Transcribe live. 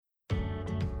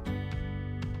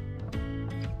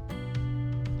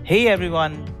Hey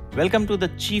everyone, welcome to the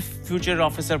Chief Future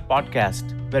Officer podcast,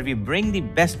 where we bring the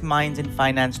best minds in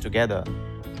finance together.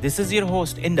 This is your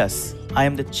host, Indus. I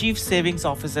am the Chief Savings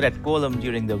Officer at Quolum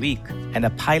during the week and a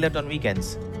pilot on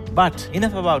weekends. But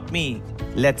enough about me,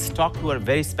 let's talk to our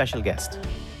very special guest.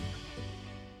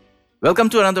 Welcome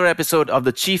to another episode of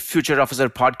the Chief Future Officer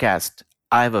podcast.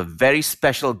 I have a very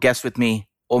special guest with me,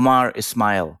 Omar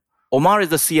Ismail. Omar is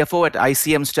the CFO at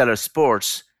ICM Stellar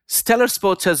Sports. Stellar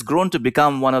Sports has grown to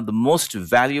become one of the most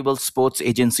valuable sports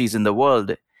agencies in the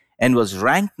world and was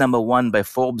ranked number one by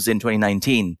Forbes in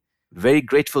 2019. Very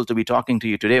grateful to be talking to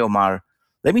you today, Omar.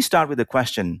 Let me start with a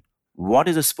question. What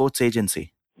is a sports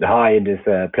agency? Hi, it is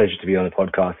a pleasure to be on the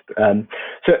podcast.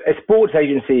 So a sports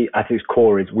agency at its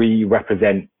core is we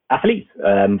represent athletes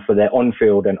for their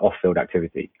on-field and off-field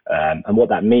activity. And what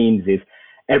that means is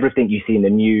everything you see in the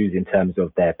news in terms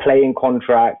of their playing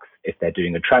contracts, if they're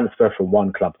doing a transfer from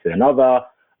one club to another,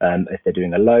 if they're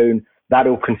doing a loan, that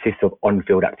all consists of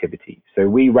on-field activity. So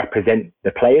we represent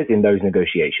the players in those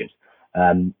negotiations.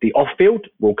 The off-field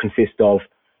will consist of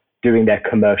doing their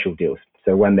commercial deals.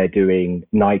 So when they're doing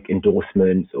Nike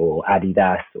endorsements or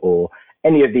Adidas or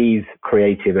any of these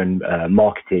creative and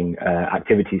marketing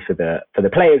activities for the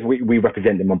players, we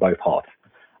represent them on both halves.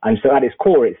 And so at its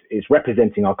core, it's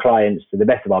representing our clients to the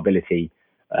best of our ability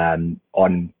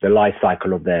on the life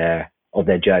cycle of their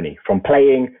journey, from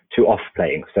playing to off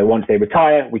playing. So once they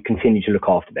retire, we continue to look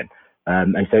after them.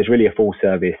 And so it's really a full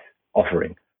service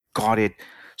offering. Got it.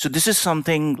 So this is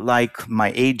something like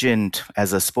my agent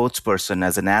as a sports person,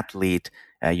 as an athlete.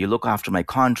 You look after my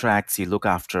contracts, you look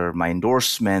after my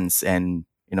endorsements, and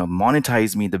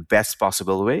monetize me the best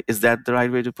possible way. Is that the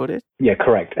right way to put it? Yeah,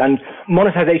 correct. And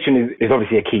monetization is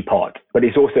obviously a key part, but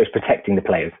it's also protecting the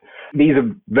players. These are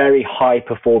very high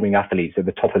performing athletes at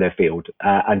the top of their field.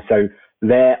 And so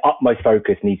their utmost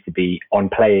focus needs to be on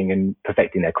playing and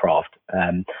perfecting their craft.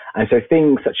 And so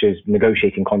things such as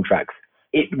negotiating contracts,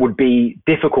 it would be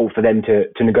difficult for them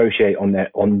to negotiate on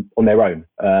their own.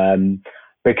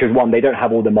 Because one, they don't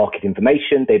have all the market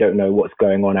information. They don't know what's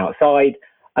going on outside.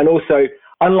 And also,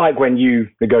 unlike when you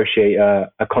negotiate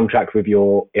a contract with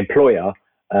your employer,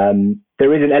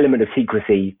 there is an element of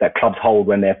secrecy that clubs hold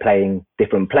when they're playing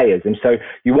different players. And so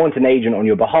you want an agent on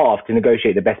your behalf to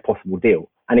negotiate the best possible deal.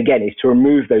 And again, it's to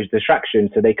remove those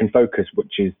distractions so they can focus,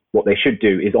 which is what they should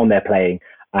do, is on their playing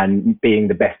and being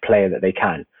the best player that they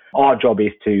can. Our job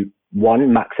is to, one,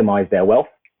 maximize their wealth,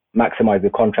 maximize the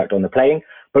contract on the playing,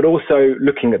 but also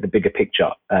looking at the bigger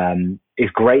picture.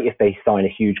 It's great if they sign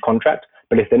a huge contract,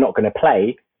 but if they're not going to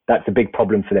play, that's a big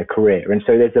problem for their career. And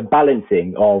so there's a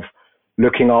balancing of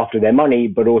looking after their money,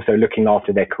 but also looking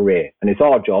after their career. And it's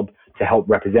our job to help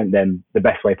represent them the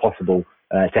best way possible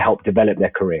to help develop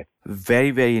their career. Very,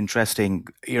 very interesting.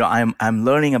 I'm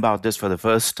learning about this for the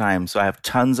first time, so I have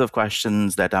tons of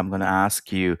questions that I'm going to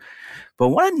ask you. But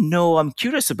what I'm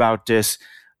curious about this.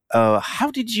 How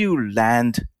did you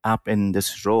land up in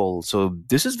this role? So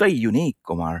this is very unique,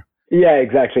 Omar. Yeah,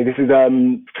 exactly. This is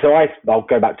I'll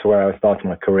go back to where I started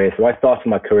my career. So I started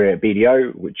my career at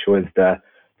BDO, which was the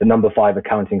number 5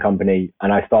 accounting company,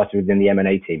 and I started within the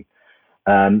M&A team.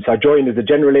 So I joined as a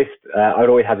generalist. I'd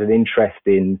always had an interest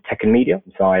in tech and media.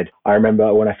 So I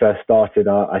remember when I first started,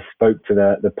 I spoke to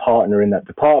the partner in that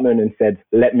department and said,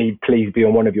 "Let me please be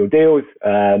on one of your deals."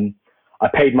 I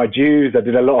paid my dues. I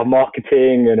did a lot of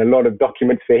marketing and a lot of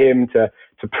documents for him to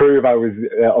prove I was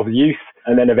of use.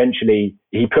 And then eventually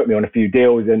he put me on a few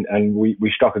deals and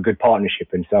we struck a good partnership.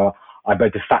 And so I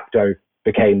de facto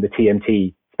became the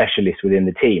TMT specialist within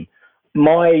the team.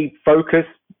 My focus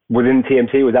within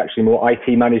TMT was actually more IT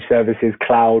managed services,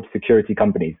 cloud, security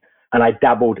companies. And I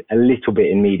dabbled a little bit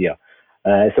in media.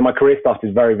 So my career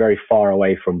started very, very far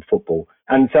away from football.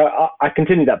 And so I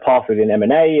continued that path within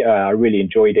M&A. I really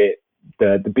enjoyed it.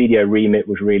 The BDO remit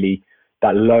was really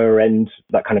that lower end,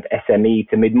 that kind of SME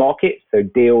to mid-market. So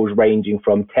deals ranging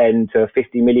from 10 to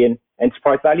 50 million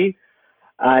enterprise value.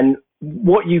 And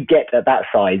what you get at that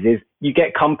size is you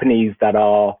get companies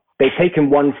they've taken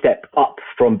one step up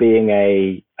from being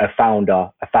a founder,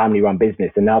 a family-run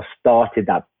business, and now started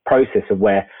that process of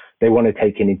where they want to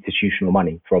take in institutional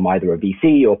money from either a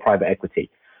VC or private equity.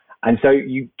 And so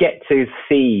you get to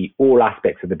see all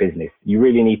aspects of the business. You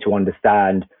really need to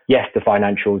understand, yes, the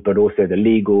financials, but also the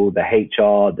legal, the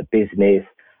HR, the business.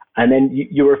 And then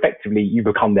you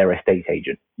become their estate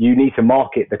agent. You need to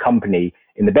market the company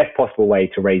in the best possible way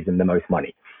to raise them the most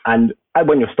money. And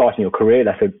when you're starting your career,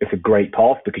 it's a great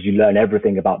path because you learn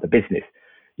everything about the business.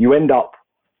 You end up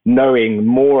knowing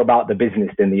more about the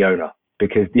business than the owner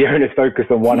because the owner's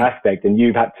focused on one aspect and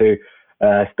you've had to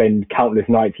spend countless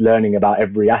nights learning about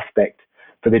every aspect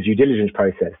for the due diligence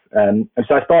process. And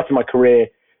so I started my career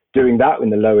doing that in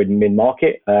the low and mid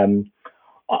market. After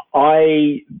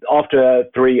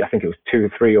I think it was 2,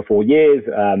 3 or 4 years,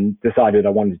 decided I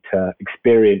wanted to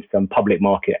experience some public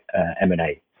market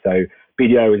M&A. So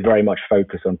BDO was very much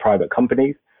focused on private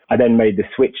companies. I then made the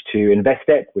switch to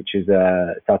Investec, which is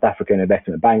a South African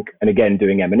investment bank, and again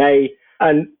doing M&A.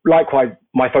 And likewise,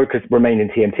 my focus remained in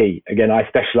TMT. Again, I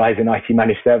specialize in IT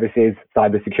managed services,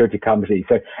 cybersecurity companies.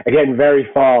 So again, very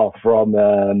far from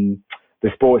the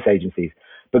sports agencies.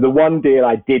 But the one deal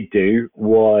I did do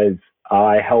was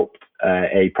I helped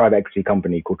a private equity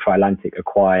company called Trilantic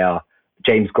acquire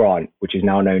James Grant, which is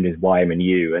now known as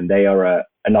YM&U, and they are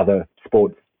another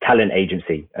sports talent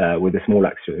agency with a small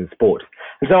access to sports.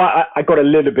 And so I got a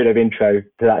little bit of intro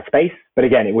to that space, but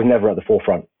again, it was never at the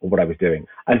forefront of what I was doing.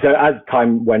 And so as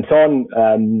time went on,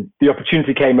 the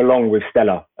opportunity came along with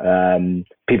Stellar.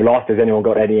 People asked, has anyone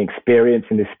got any experience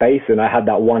in this space? And I had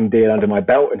that one deal under my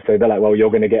belt. And so they're like, well, you're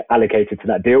going to get allocated to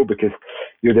that deal because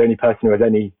you're the only person who has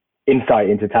any insight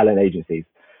into talent agencies.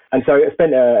 And so I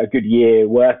spent a good year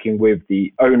working with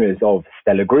the owners of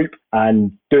Stellar Group,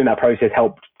 and during that process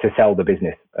helped to sell the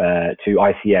business to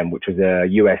ICM, which was a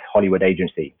US Hollywood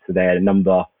agency. So they're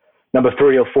number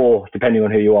 3 or 4, depending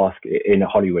on who you ask, in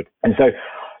Hollywood. And so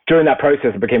during that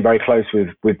process, I became very close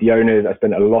with the owners. I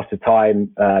spent a lot of time.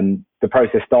 The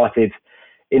process started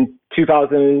in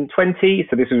 2020.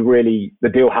 So this was really, the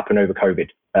deal happened over COVID.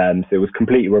 So it was a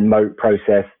completely remote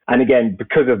process. And again,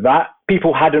 because of that,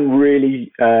 people hadn't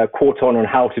really caught on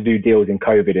how to do deals in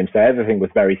COVID. And so everything was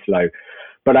very slow.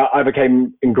 But I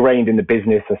became ingrained in the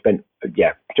business. I spent,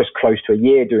 just close to a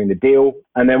year doing the deal.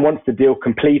 And then once the deal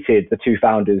completed, the 2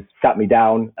 founders sat me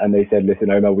down and they said, listen,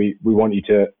 Omar, we want you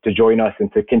to join us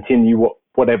and to continue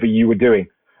whatever you were doing.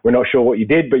 We're not sure what you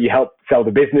did, but you helped sell the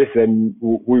business and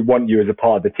we want you as a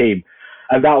part of the team.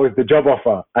 And that was the job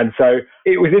offer. And so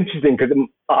it was interesting because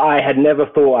I had never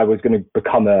thought I was going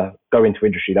to go into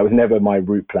industry. That was never my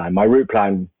route plan. My route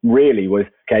plan really was,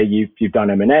 okay, you've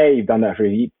done M&A, you've done that for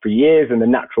years, and the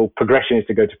natural progression is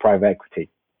to go to private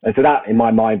equity. And so that, in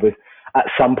my mind, was at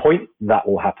some point that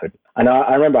will happen. And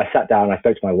I remember I sat down, I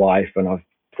spoke to my wife, and I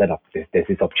said, there's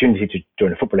this opportunity to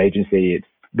join a football agency.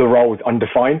 The role is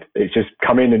undefined. It's just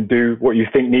come in and do what you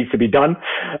think needs to be done.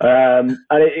 And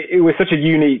it was such a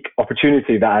unique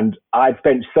opportunity and I'd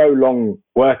spent so long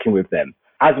working with them.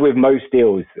 As with most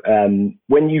deals,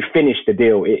 when you finish the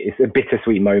deal, it's a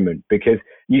bittersweet moment because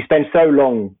you spend so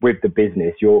long with the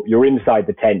business. You're inside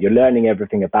the tent. You're learning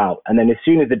everything about. And then as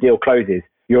soon as the deal closes,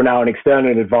 you're now an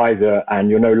external advisor and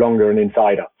you're no longer an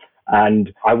insider.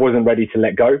 And I wasn't ready to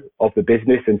let go of the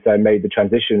business, and so I made the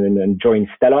transition and joined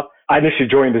Stellar. I initially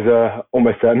joined as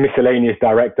almost a miscellaneous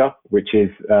director, which is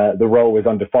the role was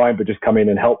undefined, but just come in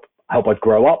and help us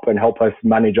grow up and help us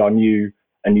manage a new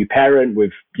parent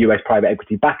with US private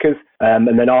equity backers.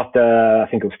 And then after, I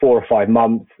think it was 4 or 5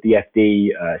 months, the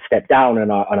FD stepped down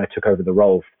and I took over the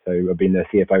role. So I've been the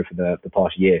CFO for the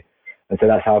past year. And so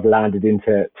that's how I've landed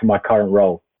into my current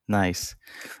role. Nice.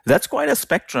 That's quite a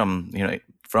spectrum,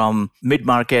 from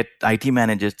mid-market IT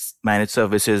managed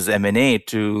services, M&A,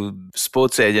 to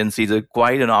sports agencies,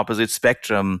 quite an opposite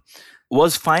spectrum.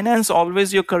 Was finance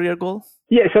always your career goal?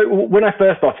 Yeah, so when I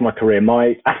first started my career,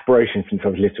 my aspiration since I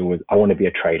was little was I want to be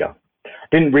a trader.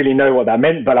 Didn't really know what that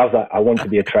meant, but I was like, I want to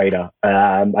be a trader.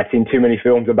 I'd seen too many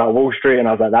films about Wall Street, and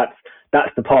I was like,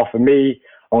 that's the path for me.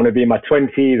 I want to be in my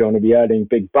 20s. I want to be earning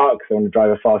big bucks. I want to drive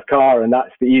a fast car, and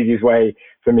that's the easiest way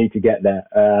for me to get there.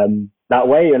 That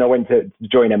way, and I went to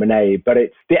join M&A. But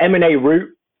the M&A route,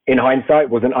 in hindsight,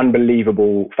 was an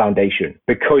unbelievable foundation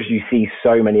because you see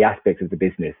so many aspects of the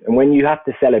business. And when you have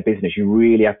to sell a business, you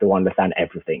really have to understand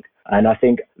everything. And I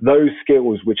think those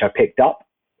skills which I picked up,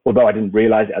 although I didn't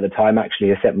realize it at the time, actually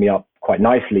has set me up quite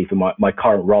nicely for my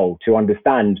current role to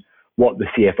understand what the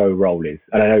CFO role is.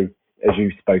 And I know, as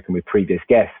you've spoken with previous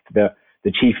guests, the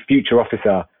chief future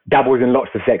officer dabbles in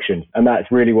lots of sections. And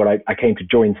that's really what I came to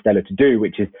join Stellar to do,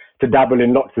 which is to dabble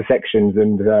in lots of sections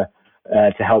and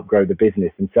to help grow the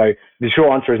business. And so the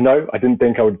short answer is no, I didn't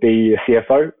think I would be a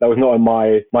CFO. That was not in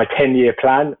my 10-year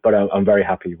plan, but I'm very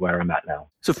happy where I'm at now.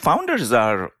 So founders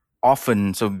are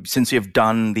often, since you've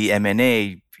done the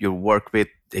M&A, you work with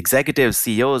executives,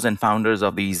 CEOs and founders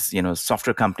of these,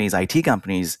 software companies, IT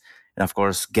companies, and of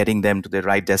course, getting them to the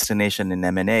right destination in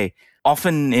M&A.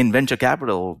 Often in venture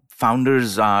capital,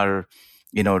 founders are,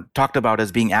 talked about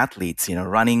as being athletes,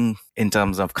 running in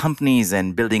terms of companies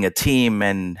and building a team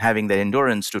and having the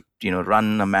endurance to,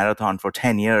 run a marathon for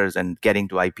 10 years and getting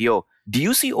to IPO. Do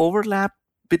you see overlap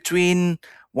between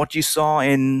what you saw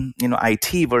in,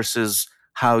 IT versus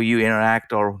how you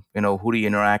interact or, who do you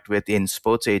interact with in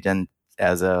sports agent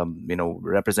as a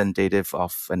representative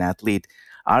of an athlete.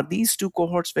 Are these two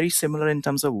cohorts very similar in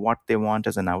terms of what they want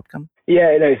as an outcome?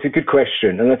 Yeah, no, it's a good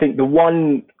question. And I think the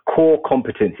one core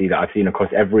competency that I've seen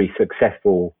across every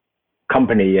successful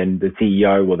company and the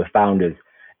CEO or the founders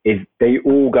is they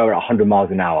all go at 100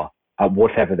 miles an hour at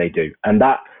whatever they do. And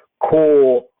that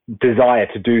core desire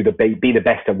to be the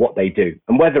best at what they do,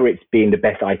 and whether it's being the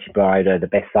best IT provider, the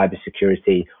best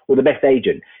cybersecurity, or the best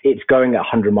agent, it's going at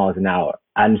 100 miles an hour.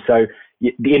 And so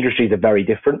the industries are very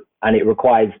different, and it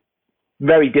requires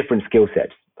very different skill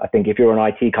sets. I think if you're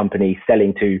an IT company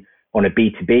selling on a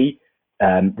B2B,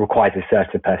 requires a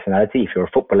certain personality. If you're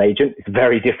a football agent, it's a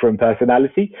very different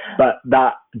personality. But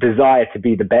that desire to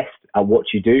be the best at what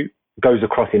you do goes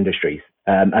across industries.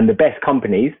 And the best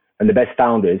companies and the best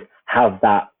founders have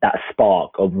that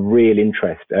spark of real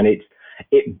interest. And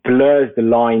it blurs the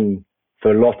line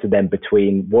for a lot of them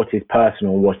between what is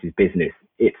personal and what is business.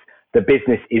 It's the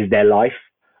business is their life.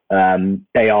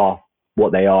 They are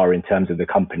what they are in terms of the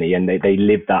company, and they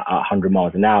live that at 100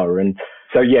 miles an hour. And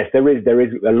so, yes, there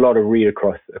is a lot of read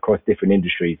across different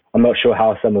industries. I'm not sure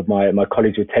how some of my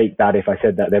colleagues would take that if I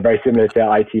said that they're very similar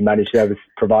to IT managed service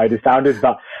providers founders,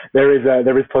 but there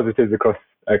is positives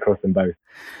across them both.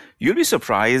 You'll be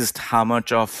surprised how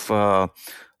much of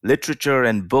literature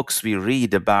and books we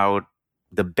read about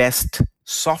the best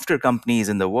software companies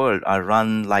in the world are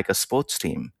run like a sports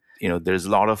team. There's a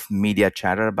lot of media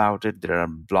chatter about it. There are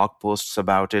blog posts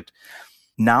about it.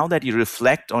 Now that you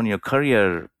reflect on your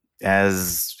career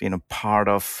as part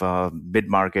of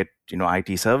mid-market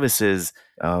IT services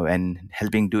and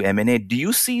helping do M&A, do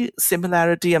you see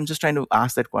similarity? I'm just trying to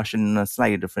ask that question in a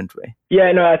slightly different way.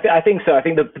 Yeah, no, I think so. I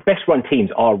think the best run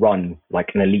teams are run like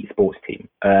an elite sports team.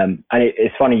 And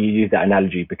it's funny you use that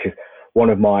analogy, because one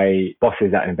of my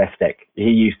bosses at Investec,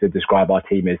 he used to describe our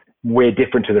team as, we're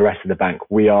different to the rest of the bank.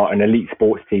 We are an elite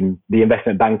sports team. The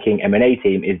investment banking M&A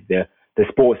team is the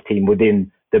sports team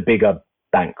within the bigger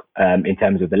bank, in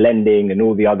terms of the lending and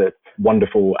all the other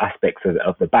wonderful aspects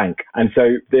of the bank. And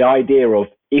so the idea of,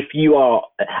 if you are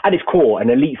at its core, an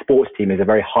elite sports team is a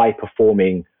very high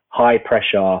performing, high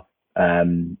pressure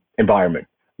environment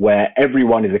where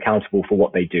everyone is accountable for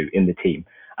what they do in the team.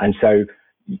 And so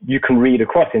you can read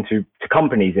across into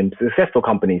companies, and successful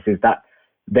companies, is that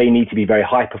they need to be very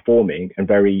high performing and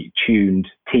very tuned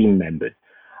team members.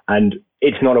 And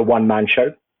it's not a one-man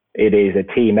show. It is a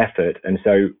team effort. And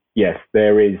so, yes,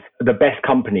 the best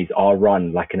companies are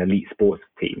run like an elite sports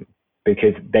team,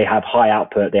 because they have high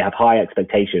output, they have high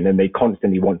expectation, and they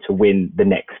constantly want to win the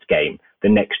next game, the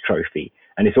next trophy.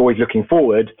 And it's always looking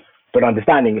forward, but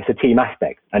understanding it's a team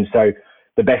aspect. And so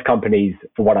the best companies,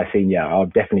 for what I've seen, are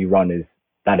definitely run as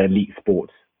that elite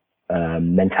sports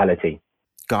mentality.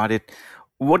 Got it.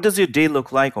 What does your day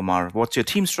look like, Omar? What's your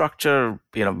team structure?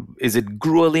 Is it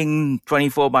grueling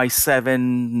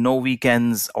 24/7, no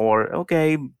weekends, or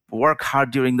okay, work hard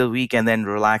during the week and then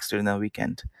relax during the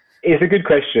weekend? It's a good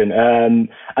question. And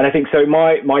I think so.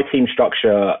 My team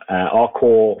structure, our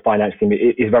core finance team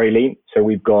is very lean. So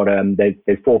we've got,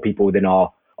 there's 4 people within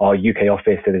our UK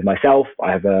office. So there's myself.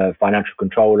 I have a financial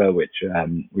controller, which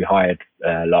we hired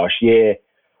last year.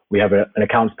 We have an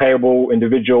accounts payable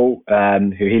individual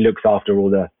who he looks after all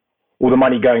the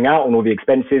money going out and all the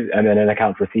expenses, and then an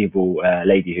accounts receivable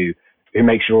lady who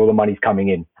makes sure all the money's coming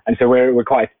in. And so we're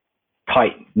quite a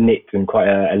tight knit and quite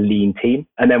a lean team.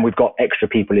 And then we've got extra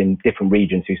people in different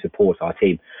regions who support our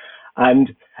team.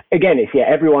 And again,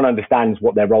 everyone understands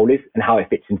what their role is and how it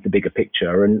fits into the bigger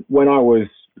picture. And when I was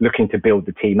looking to build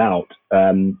the team out,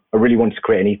 I really wanted to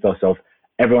create an ethos of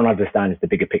everyone understands the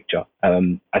bigger picture.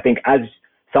 I think as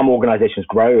some organizations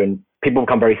grow and people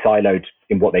become very siloed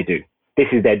in what they do, this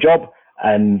is their job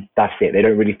and that's it. They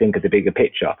don't really think of the bigger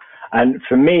picture. And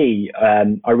for me,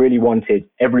 I really wanted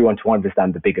everyone to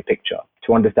understand the bigger picture,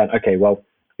 to understand, okay, well,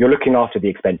 you're looking after the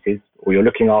expenses, or you're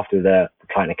looking after the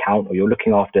client account, or you're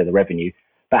looking after the revenue,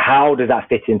 but how does that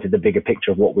fit into the bigger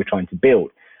picture of what we're trying to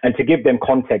build? And to give them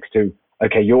context to,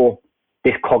 okay, you're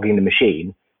this cog in the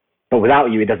machine, but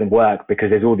without you, it doesn't work because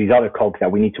there's all these other cogs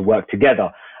that we need to work together.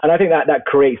 And I think that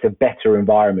creates a better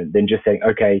environment than just saying,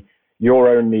 okay, you're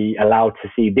only allowed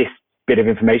to see this bit of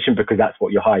information because that's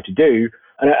what you're hired to do.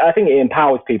 And I think it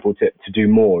empowers people to do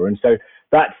more. And so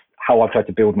that's how I've tried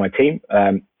to build my team.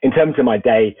 In terms of my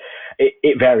day,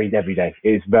 it varies every day.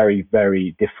 It's very,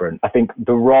 very different. I think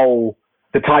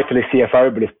the title is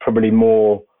CFO, but it's probably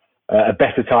more a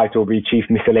better title would be Chief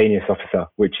Miscellaneous Officer,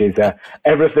 which is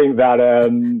everything that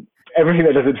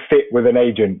doesn't fit with an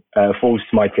agent falls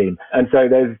to my team. And so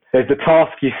there's the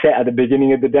task you set at the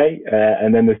beginning of the day,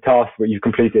 and then there's tasks that you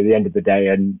complete at the end of the day.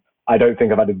 And I don't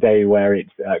think I've had a day where it's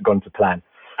gone to plan.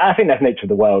 I think that's nature of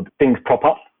the world. Things prop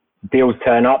up, deals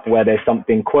turn up where there's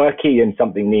something quirky and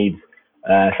something needs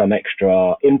some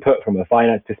extra input from a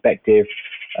finance perspective.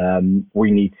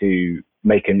 We need to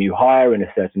make a new hire in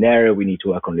a certain area. We need to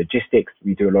work on logistics.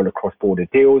 We do a lot of cross-border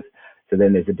deals. So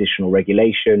then there's additional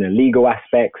regulation and legal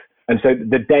aspects. And so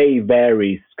the day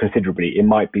varies considerably. It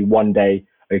might be one day,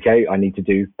 okay, I need to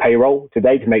do payroll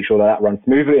today to make sure that runs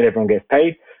smoothly and everyone gets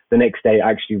paid. The next day,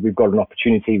 actually, we've got an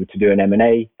opportunity to do an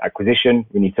M&A acquisition.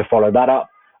 We need to follow that up.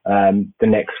 The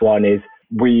next one is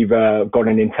we've got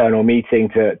an internal meeting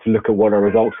to look at what our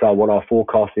results are, what our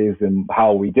forecast is, and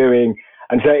how are we doing.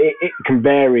 And so it can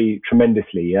vary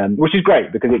tremendously, which is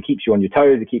great because it keeps you on your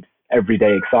toes. It keeps every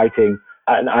day exciting.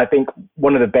 And I think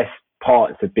one of the best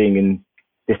parts of being in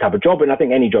this type of job, and I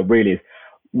think any job really, is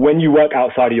when you work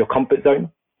outside of your comfort zone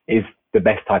is the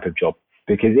best type of job.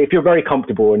 Because if you're very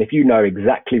comfortable and if you know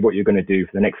exactly what you're going to do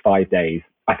for the next 5 days,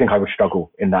 I think I would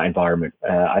struggle in that environment.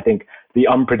 I think the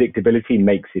unpredictability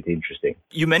makes it interesting.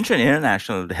 You mentioned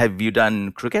international. Have you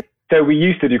done cricket? So we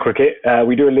used to do cricket.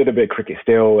 We do a little bit of cricket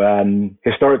still.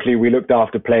 Historically, we looked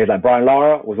after players like Brian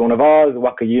Lara was one of ours,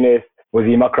 Waka Yunis,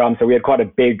 Wasim Akram. So we had quite a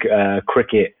big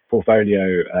cricket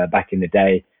portfolio back in the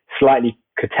day. Slightly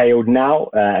curtailed now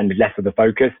and less of the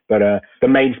focus. But the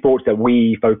main sports that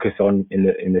we focus on in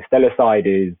the Stellar side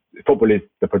is football is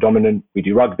the predominant. We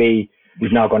do rugby.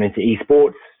 We've now gone into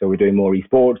esports, so we're doing more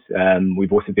esports.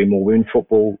 We've also doing more women's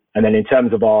football. And then in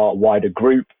terms of our wider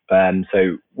group,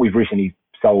 so we've recently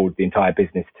sold the entire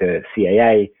business to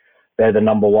CAA. They're the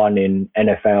number one in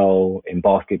NFL, in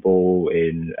basketball,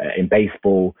 in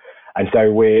baseball. And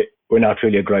so we're now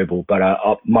truly a global, but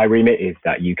my remit is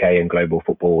that UK and global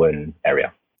football and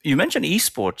area. You mentioned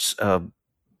esports.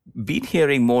 Been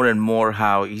hearing more and more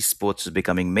how esports is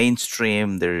becoming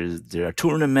mainstream. There are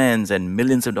tournaments and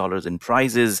millions of dollars in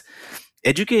prizes.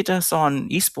 Educate us on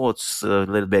esports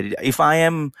a little bit. If I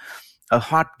am a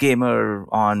hot gamer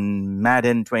on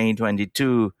Madden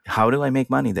 2022, how do I make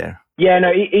money there? Yeah,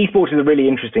 no, esports is a really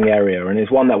interesting area, and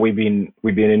it's one that we've been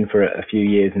in for a few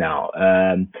years now.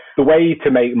 The way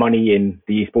to make money in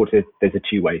the esports is there's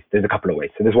two ways. There's a couple of ways.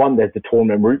 So there's the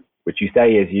tournament route, which you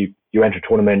say is you enter a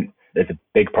tournament. There's a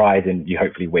big prize and you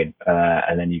hopefully win,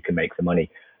 and then you can make some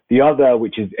money. The other,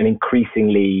 which is an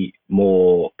increasingly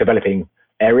more developing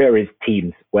area, is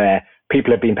teams, where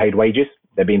people have been paid wages.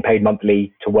 They're being paid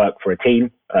monthly to work for a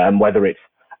team, whether it's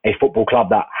a football club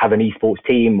that have an esports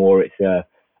team or it's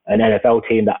an NFL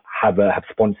team that have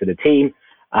sponsored a team,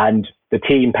 and the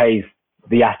team pays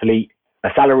the athlete a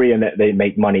salary and they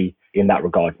make money in that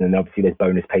regard. And then obviously there's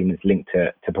bonus payments linked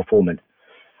to performance.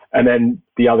 And then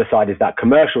the other side is that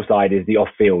commercial side is the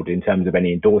off-field in terms of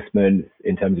any endorsements,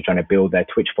 in terms of trying to build their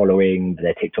Twitch following,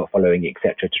 their TikTok following,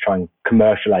 etc., to try and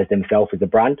commercialize themselves as a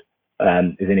brand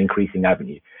is an increasing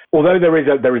avenue. Although there is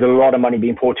a lot of money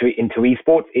being poured into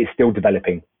esports, it's still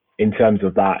developing in terms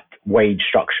of that wage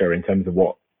structure, in terms of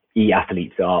what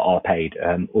e-athletes are paid.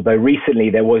 Although recently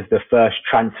there was the first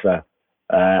transfer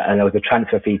and there was a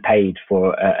transfer fee paid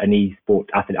for an e-sport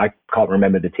athlete. I can't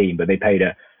remember the team, but they paid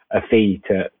a fee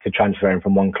to transfer him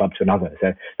from one club to another.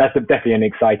 So that's definitely an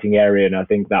exciting area, and I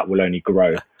think that will only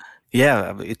grow.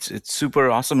 Yeah, it's super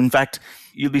awesome. In fact,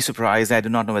 you'll be surprised. I do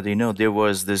not know whether you know, there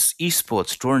was this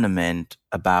esports tournament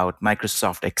about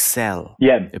Microsoft Excel.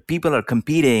 Yeah. People are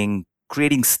competing,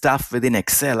 creating stuff within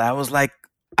Excel. I was like,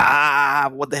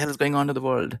 what the hell is going on in the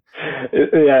world?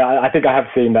 Yeah, I think I have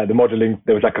seen that. The modeling,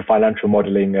 there was like a financial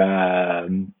modeling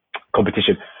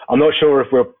competition. I'm not sure if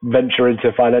we'll venture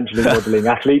into financially modeling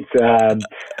athletes. I'm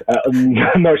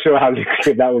not sure how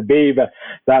lucrative that would be, but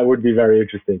that would be very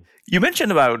interesting. You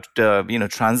mentioned about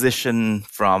transition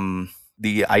from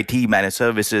the IT managed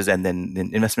services and then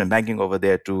investment banking over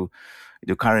there to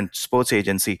the current sports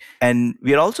agency. And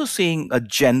we are also seeing a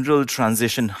general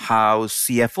transition how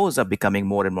CFOs are becoming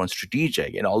more and more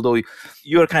strategic. And although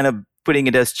you're kind of putting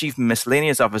it as chief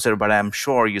miscellaneous officer, but I'm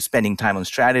sure you're spending time on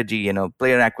strategy,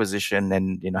 player acquisition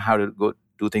and, how to go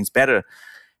do things better.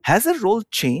 Has the role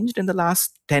changed in the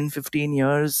last 10, 15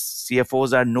 years?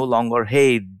 CFOs are no longer,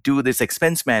 hey, do this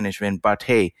expense management, but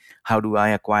hey, how do I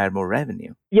acquire more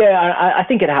revenue? Yeah, I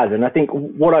think it has. And I think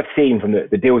what I've seen from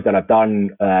the deals that I've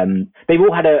done, they've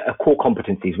all had a core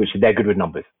competencies, which is they're good with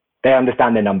numbers. They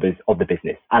understand the numbers of the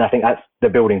business. And I think that's the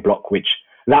building block, which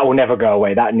that will never go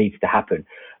away. That needs to happen.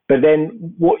 But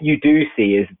then what you do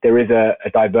see is there is a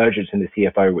divergence in the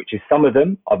CFO, which is some of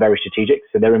them are very strategic.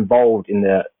 So they're involved in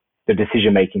the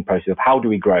decision-making process of how do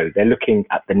we grow. They're looking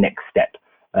at the next step,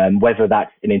 whether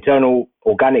that's an internal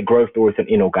organic growth or it's an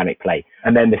inorganic play.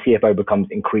 And then the CFO becomes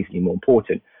increasingly more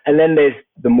important. And then there's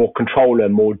the more controller,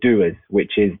 more doers,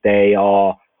 which is they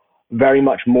are very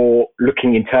much more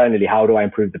looking internally, how do I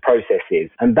improve the processes?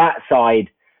 And that side,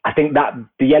 I think that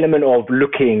the element of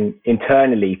looking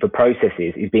internally for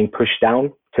processes is being pushed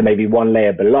down to maybe one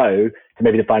layer below, to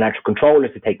maybe the financial controller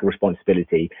to take the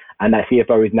responsibility. And that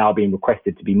CFO is now being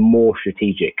requested to be more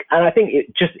strategic. And I think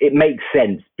it makes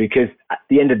sense, because at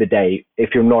the end of the day, if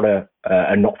you're not a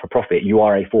not-for-profit, you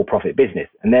are a for-profit business.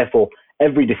 And therefore,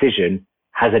 every decision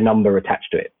has a number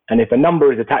attached to it. And if a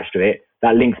number is attached to it,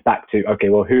 that links back to, okay,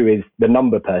 well, who is the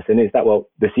number person? Is that, well,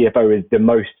 the CFO is the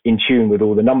most in tune with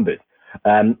all the numbers.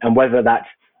 And whether that's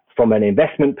from an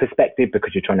investment perspective,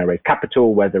 because you're trying to raise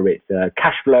capital, whether it's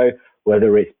cash flow,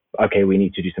 whether it's, okay, we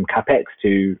need to do some CapEx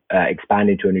to expand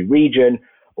into a new region,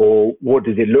 or what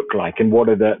does it look like and what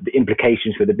are the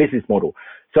implications for the business model?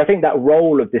 So I think that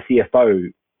role of the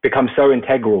CFO becomes so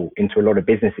integral into a lot of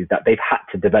businesses that they've had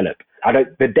to develop.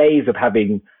 The days of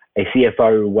having a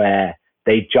CFO where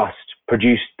they just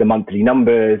produce the monthly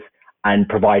numbers and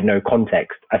provide no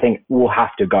context, I think will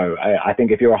have to go. I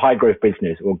think if you're a high growth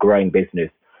business or growing business,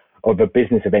 or a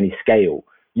business of any scale,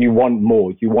 you want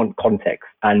more, you want context.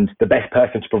 And the best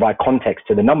person to provide context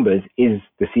to the numbers is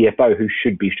the CFO, who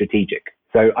should be strategic.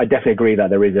 So I definitely agree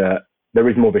that there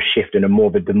is more of a shift and more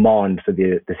of a demand for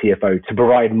the CFO to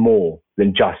provide more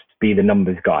than just be the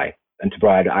numbers guy, and to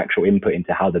provide actual input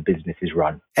into how the business is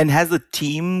run. And has the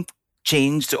team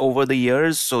changed over the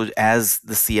years? So as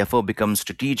the CFO becomes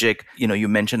strategic, you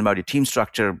mentioned about your team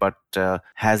structure, but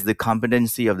has the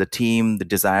competency of the team, the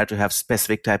desire to have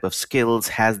specific type of skills,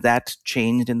 has that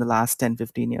changed in the last 10,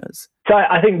 15 years? So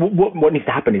I think what needs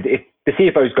to happen is, if the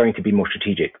CFO is going to be more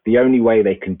strategic, the only way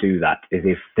they can do that is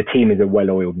if the team is a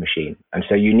well-oiled machine. And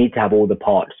so you need to have all the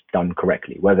parts done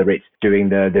correctly, whether it's doing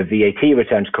the VAT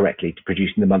returns correctly, to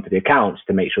producing the monthly accounts,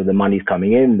 to make sure the money's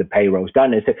coming in, the payroll's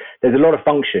done. And so there's a lot of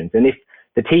functions. And if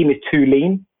the team is too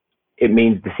lean, it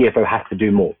means the CFO has to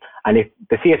do more. And if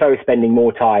the CFO is spending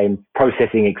more time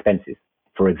processing expenses,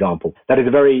 for example, that is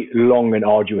a very long and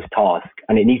arduous task,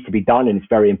 and it needs to be done, and it's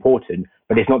very important,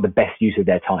 but it's not the best use of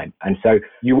their time. And so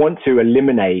you want to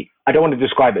eliminate, I don't want to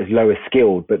describe it as lower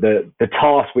skilled, but the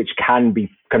tasks which can be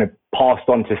kind of passed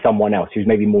on to someone else who's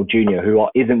maybe more junior, who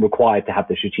isn't required to have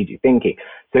the strategic thinking.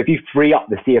 So if you free up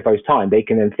the CFO's time, they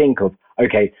can then think of,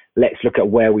 okay, let's look at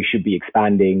where we should be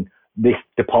expanding. This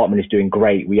department is doing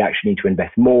great. We actually need to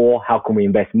invest more. How can we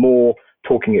invest more?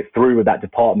 Talking it through with that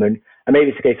department. And maybe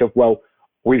it's a case of, well,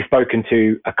 we've spoken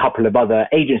to a couple of other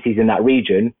agencies in that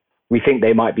region. We think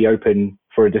they might be open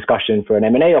for a discussion for an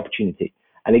M&A opportunity.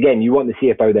 And again, you want the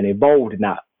CFO then involved in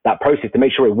that process to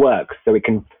make sure it works, so it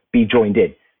can be joined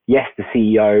in. Yes, the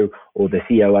CEO or the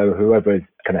COO, whoever is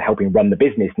kind of helping run the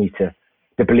business, needs to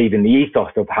believe in the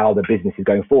ethos of how the business is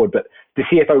going forward. But the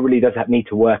CFO really does need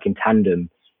to work in tandem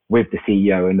with the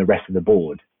CEO and the rest of the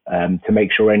board to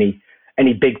make sure any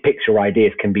big picture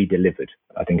ideas can be delivered,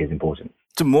 I think is important.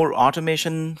 So more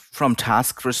automation from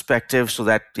task perspective, so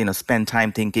that, spend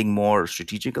time thinking more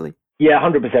strategically? Yeah,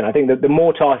 100%. I think that the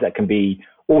more tasks that can be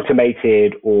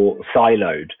automated or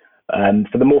siloed,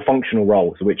 for the more functional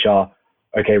roles, which are,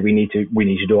 okay, we need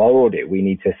to do our audit, we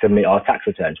need to submit our tax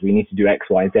returns, we need to do X,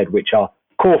 Y, Z, which are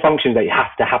core functions that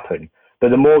have to happen. But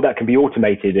the more that can be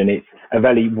automated, and it's a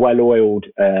very well-oiled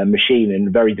machine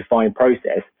and very defined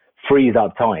process, frees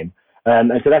up time.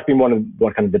 And so that's been one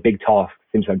kind of the big tasks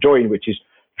since I've joined, which is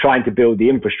trying to build the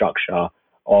infrastructure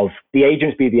of the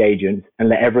agents be the agents, and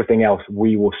let everything else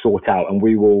we will sort out, and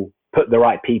we will put the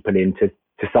right people in to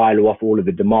silo off all of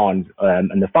the demands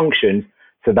and the functions,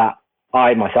 so that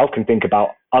I myself can think about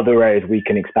other areas we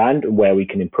can expand and where we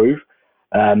can improve.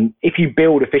 If you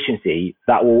build efficiency,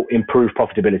 that will improve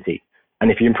profitability. And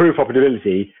if you improve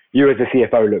profitability, you as a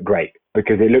CFO look great,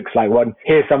 because it looks like,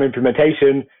 here's some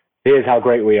implementation, here's how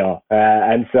great we are.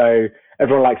 And so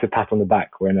everyone likes a pat on the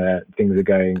back when things are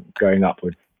going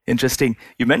upwards. Interesting.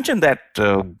 You mentioned that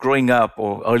growing up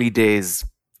or early days,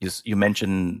 you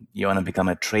mentioned you want to become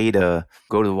a trader,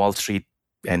 go to Wall Street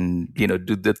and, do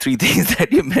the three things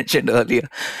that you mentioned earlier.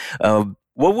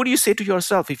 What would you say to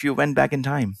yourself if you went back in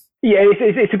time? Yeah,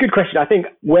 it's a good question. I think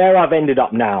where I've ended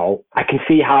up now, I can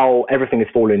see how everything has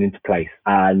fallen into place,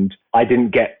 and I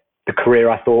didn't get the career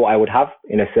I thought I would have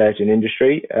in a certain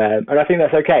industry. And I think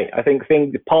that's okay. I think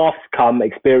the paths come,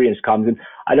 experience comes, and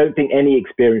I don't think any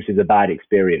experience is a bad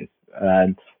experience.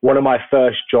 One of my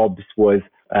first jobs was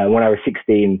when I was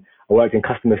 16, I worked in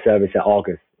customer service at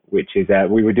Argus, which is,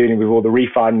 we were dealing with all the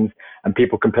refunds and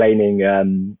people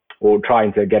complaining or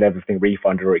trying to get everything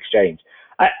refunded or exchanged.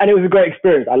 And it was a great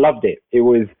experience. I loved it. It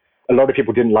was, a lot of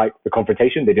people didn't like the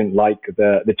confrontation. They didn't like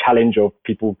the challenge of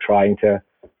people trying to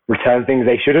return things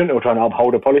they shouldn't or trying to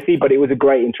uphold a policy, but it was a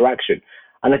great interaction.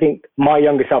 And I think my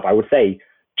younger self, I would say,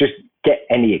 just get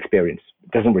any experience.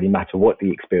 It doesn't really matter what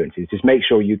the experience is. Just make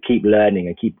sure you keep learning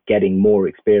and keep getting more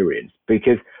experience,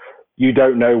 because you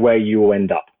don't know where you will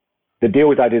end up. The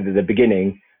deals I did at the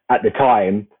beginning, at the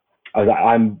time, I was like,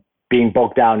 I'm being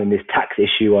bogged down in this tax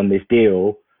issue on this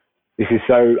deal.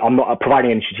 I'm not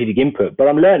providing any strategic input, but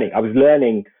I'm learning. I was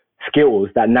learning skills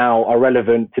that now are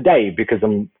relevant today because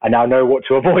I now know what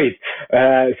to avoid.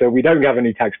 So we don't have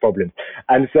any tax problems.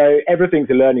 And so everything's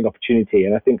a learning opportunity.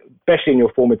 And I think, especially in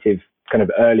your formative kind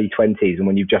of early 20s and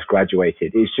when you've just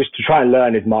graduated, it's just to try and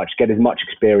learn as much, get as much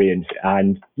experience,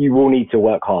 and you will need to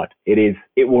work hard. It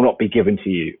will not be given to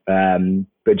you,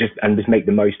 but just make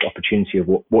the most opportunity of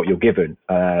what you're given,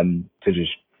 to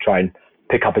just try and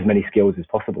pick up as many skills as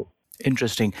possible.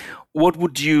 Interesting. What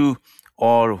would you,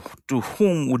 or to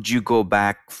whom would you go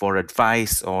back for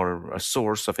advice or a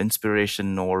source of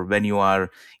inspiration, or when you are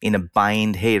in a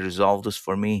bind, hey, resolve this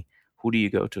for me, who do you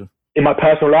go to? In my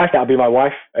personal life, that would be my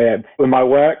wife. With my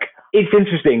work, it's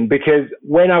interesting because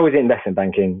when I was in investment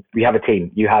banking, we have a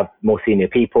team. You have more senior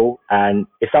people, and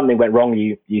if something went wrong,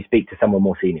 you speak to someone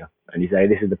more senior and you say,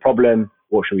 this is the problem,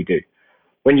 what should we do?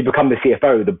 When you become the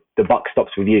CFO, the buck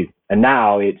stops with you. And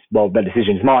now it's, well, the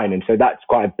decision's mine. And so that's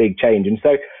quite a big change. And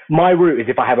so my route is,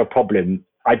 if I have a problem,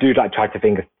 I do like try to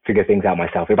figure things out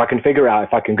myself. If I can figure out,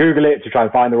 if I can Google it to try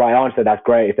and find the right answer, that's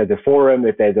great. If there's a forum,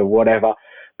 if there's a whatever.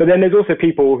 But then there's also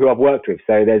people who I've worked with.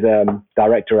 So there's a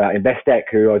director at Investec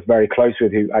who I was very close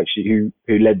with, who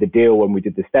led the deal when we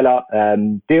did the Stellar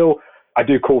deal. I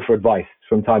do call for advice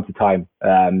from time to time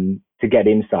to get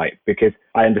insight, because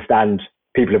I understand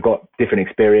people have got different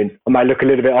experience. I might look a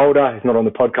little bit older. It's not on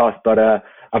the podcast, but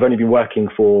I've only been working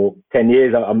for 10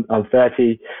 years. I'm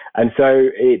 30. And so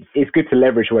it's good to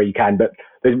leverage where you can. But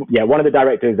one of the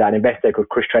directors at Investec, called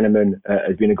Chris Treneman,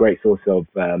 has been a great source of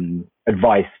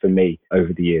advice for me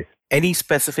over the years. Any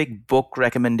specific book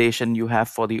recommendation you have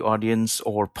for the audience,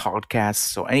 or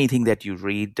podcasts, or anything that you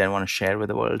read and want to share with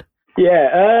the world?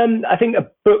 Yeah, I think a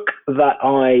book that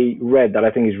I read that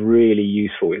I think is really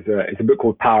useful is a book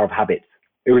called Power of Habits.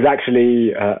 It was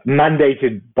actually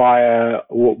mandated by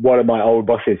one of my old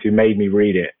bosses who made me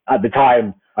read it. At the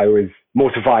time, I was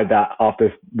mortified that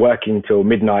after working till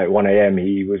midnight, 1 a.m.,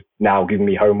 he was now giving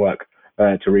me homework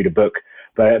to read a book.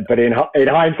 But in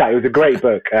hindsight, it was a great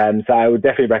book. So I would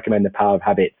definitely recommend The Power of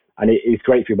Habits. And it's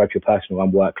great for both your personal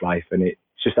and work life. And it's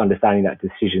just understanding that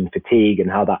decision fatigue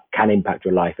and how that can impact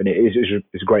your life. And it's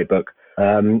a great book.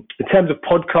 In terms of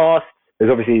podcasts, there's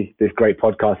obviously this great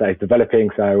podcast that is developing,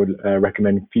 so I would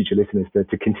recommend future listeners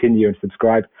to continue and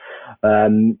subscribe.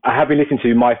 I have been listening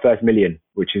to My First Million,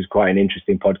 which is quite an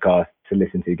interesting podcast to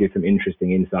listen to. It gives some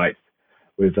interesting insights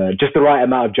with just the right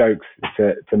amount of jokes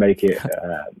to make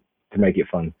it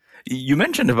fun. You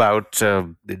mentioned about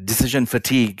the decision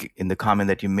fatigue in the comment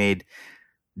that you made.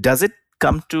 Does it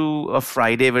come to a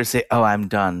Friday where you say, "Oh, I'm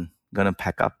done, gonna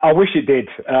pack up"? I wish it did.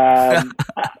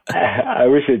 I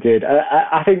wish it did.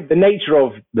 I think the nature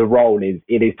of the role is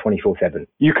it is 24/7.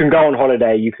 You can go on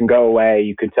holiday, you can go away,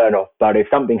 you can turn off, but if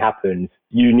something happens,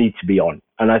 you need to be on.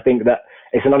 And I think that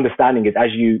it's an understanding is,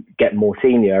 as you get more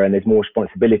senior and there's more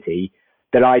responsibility,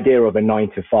 that idea of a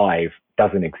 9 to 5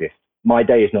 doesn't exist. My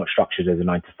day is not structured as a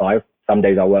 9 to 5. Some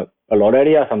days I work a lot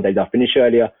earlier, some days I finish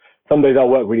earlier, some days I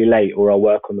work really late, or I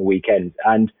work on the weekends.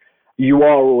 And you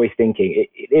are always thinking,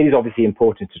 it is obviously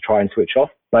important to try and switch off,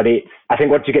 but I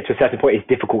think once you get to a certain point, it's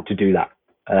difficult to do that.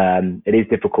 It is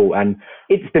difficult, and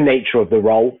it's the nature of the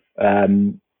role.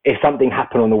 If something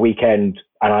happened on the weekend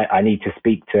and I need to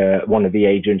speak to one of the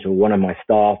agents or one of my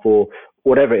staff or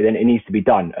whatever, then it needs to be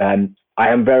done. I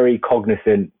am very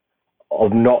cognizant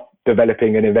of not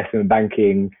developing an investment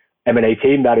banking M&A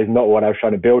team. That is not what I was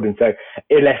trying to build. And so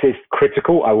unless it's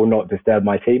critical, I will not disturb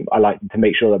my team. I like to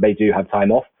make sure that they do have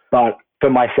time off. But for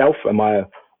myself, and my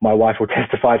wife will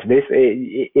testify to this,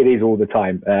 it is all the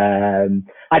time.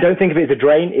 I don't think of it as a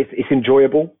drain. It's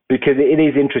enjoyable because it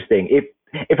is interesting.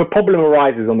 If a problem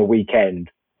arises on the weekend,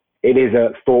 it is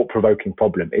a thought-provoking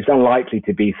problem. It's unlikely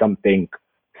to be something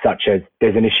such as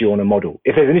there's an issue on a model.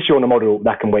 If there's an issue on a model,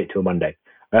 that can wait till Monday.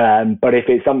 But if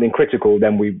it's something critical,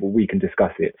 then we can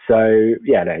discuss it. So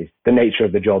yeah, that is the nature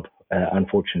of the job,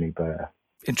 unfortunately. But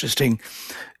interesting.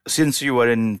 Since you were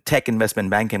in tech investment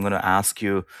banking, I'm going to ask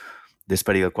you this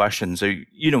particular question. So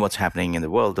you know what's happening in the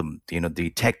world. The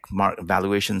tech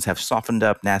valuations have softened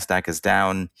up. NASDAQ is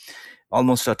down,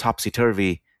 almost a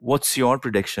topsy-turvy. What's your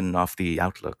prediction of the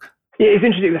outlook? Yeah, it's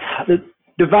interesting.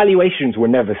 The valuations were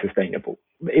never sustainable.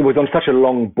 It was on such a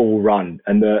long bull run,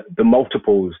 and the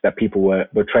multiples that people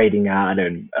were trading at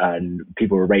and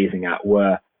people were raising at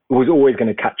was always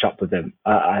going to catch up with them,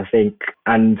 I think.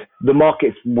 And the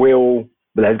markets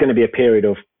there's going to be a period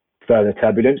of further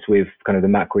turbulence with kind of the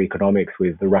macroeconomics,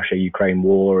 with the Russia-Ukraine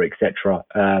war, etc.,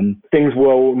 things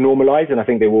will normalize, and I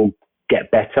think they will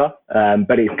get better.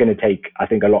 But it's going to take, I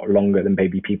think, a lot longer than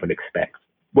maybe people expect.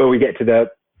 Will we get to the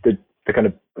kind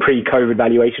of pre-COVID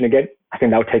valuation again? I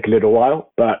think that'll take a little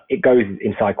while, but it goes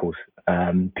in cycles.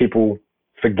 People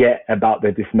forget about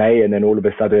the dismay, and then all of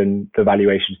a sudden the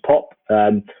valuations pop.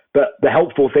 But the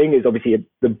helpful thing is obviously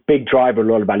the big driver of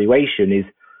a lot of valuation is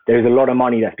there's a lot of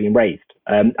money that's been raised.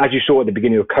 As you saw at the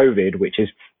beginning of COVID, which is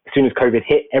as soon as COVID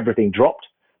hit, everything dropped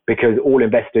because all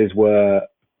investors were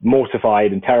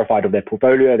mortified and terrified of their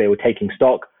portfolio. They were taking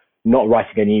stock, not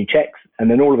writing any new checks. And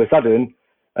then all of a sudden,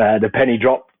 the penny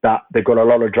dropped that they've got a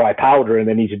lot of dry powder and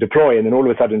they need to deploy. And then all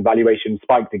of a sudden, valuation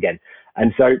spiked again.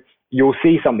 And so you'll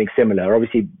see something similar.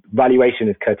 Obviously, valuation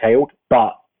is curtailed,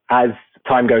 but as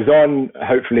time goes on,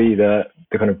 hopefully the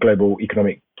kind of global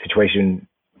economic situation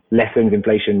lessens,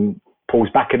 inflation pulls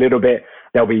back a little bit,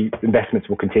 investments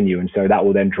will continue. And so that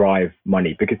will then drive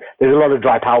money because there's a lot of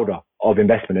dry powder of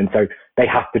investment. And so they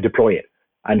have to deploy it.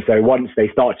 And so once they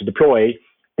start to deploy,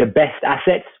 the best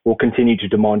assets will continue to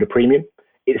demand a premium.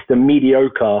 It's the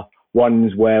mediocre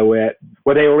ones where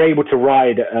they were able to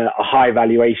ride a high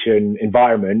valuation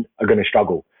environment are going to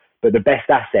struggle. But the best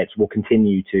assets will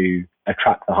continue to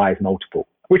attract the highest multiple,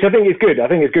 which I think is good. I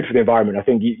think it's good for the environment. I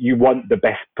think you want the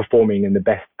best performing and the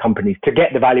best companies to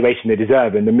get the valuation they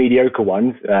deserve, and the mediocre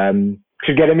ones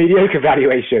should get a mediocre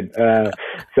valuation. But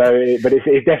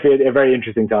it's definitely a very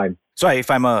interesting time. So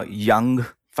if I'm a young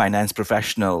finance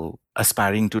professional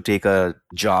aspiring to take a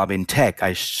job in tech,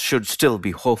 I should still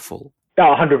be hopeful.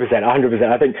 Oh, 100%.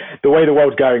 I think the way the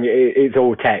world's going, it's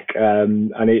all tech,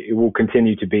 and it will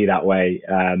continue to be that way.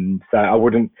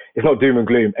 So it's not doom and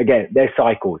gloom. Again, there's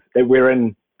cycles. We're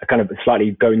in a kind of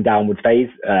slightly going downward phase,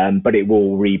 but it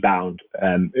will rebound.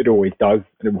 It always does,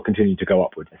 and it will continue to go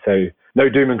upward. So no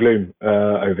doom and gloom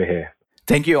over here.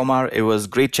 Thank you, Omar. It was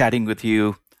great chatting with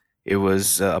you. It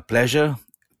was a pleasure.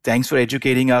 Thanks for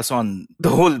educating us on the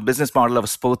whole business model of a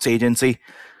sports agency.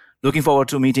 Looking forward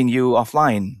to meeting you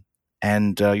offline.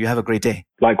 And you have a great day.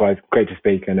 Likewise, great to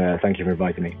speak, and thank you for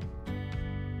inviting me.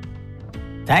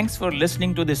 Thanks for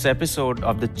listening to this episode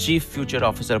of the Chief Future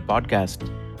Officer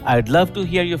podcast. I'd love to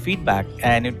hear your feedback,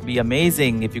 and it'd be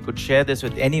amazing if you could share this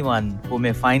with anyone who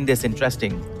may find this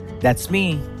interesting. That's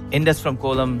me, Indus from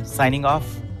Quolum, signing off.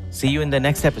 See you in the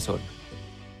next episode.